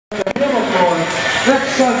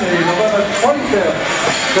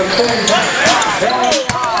Diamonds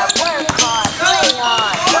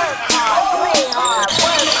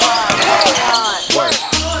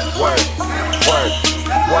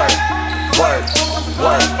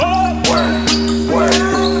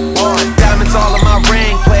all in my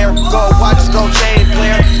ring, player. Gold watches, gold chain,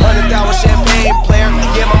 player. $100 champagne, player.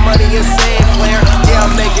 Yeah, my money insane, player. Yeah,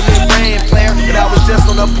 I'm making it rain, player. But I was just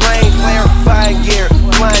on a plane, player. Flying gear,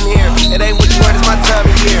 flying here. It ain't what you heard, it's my time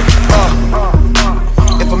of year.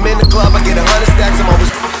 If I'm in the club, I get 100 stacks. I'm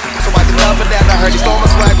always so I can love for that. I heard he stole my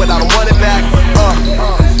swag, but I don't want it back.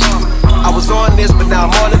 I was on this, but now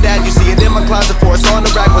I'm on to that. You see it in my closet, for it's on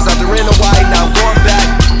the rack. Was out there in Hawaii, now I'm going back.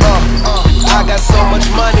 I got so much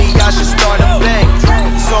money, I should start a bank.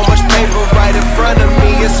 So much paper right in front of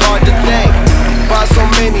me, it's hard to think. Buy so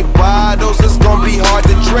many bottles, it's gonna be hard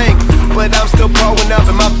to drink. But I'm still growing up,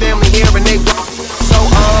 and my family here, and they so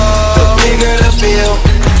the bigger the bill,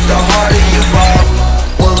 the harder you ball.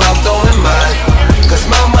 Well, I'm throwing mine, cause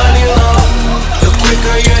my money long. The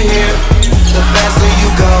quicker you're here, the faster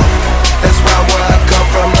you go. That's why where I come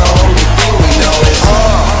from, the only thing we know is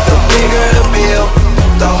the bigger the bill,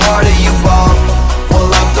 the harder you ball.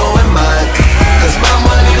 Well, I'm throwing mine, cause my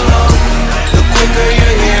money long. The quicker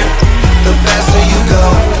you're here, the faster you go.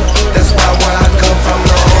 That's why where I come from,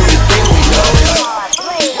 the only thing we know is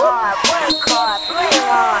play hard, work hard, play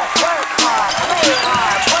hard, work hard, play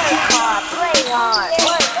hard, work hard, play hard,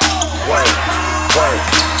 work, work, work,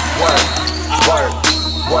 work,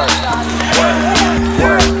 work, work,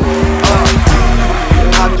 work.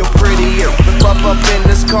 I'm your pretty, pop up in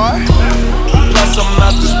this car. Plus I'm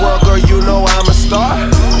out this world, girl, you know I'm a star.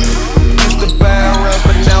 Used to buy rounds,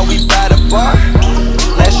 but now we buy the bar.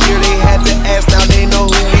 Last year they had to ask, now they know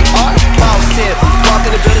who we are. Boss tip, walk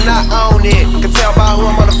in the building, I own it. Can tell by who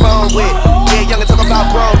I'm on the phone with. Yeah, young and talk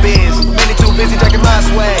about grown biz. Mainly too busy drinking my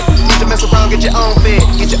swag. Need to mess around, get your own fit.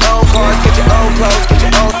 Get your own cars, get your own clothes, get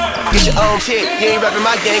your own chick. You ain't rapping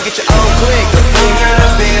my game, get your own click. The bigger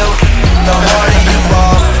the bill, the harder you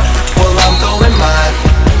ball. Well, I'm throwing mine,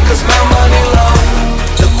 cause my money long.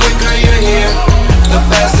 The quicker you're here, the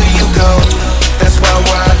faster you go. That's why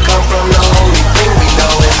where I come from, the only thing we know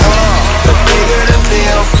is the bigger the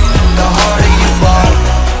bill, the harder you ball.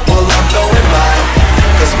 Well, I'm throwing mine,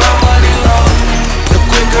 cause my money long. The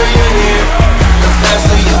quicker you're here, the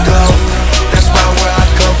faster you go. That's why where I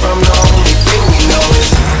come from, the only thing we know is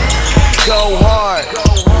go hard.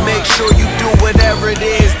 Make sure you do whatever it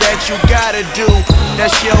is that you gotta do.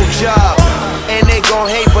 That's your job. And they gon'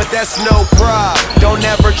 hate, but that's no prob. Don't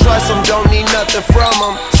ever trust them, don't need nothing from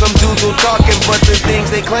them. Some dudes will talking, but the things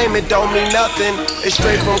they claim it don't mean nothing. It's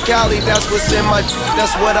straight from Cali, that's what's in my,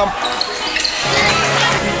 that's what I'm.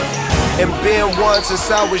 And been one since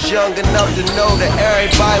I was young enough to know that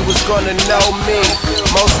everybody was gonna know me.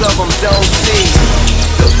 Most of them don't see.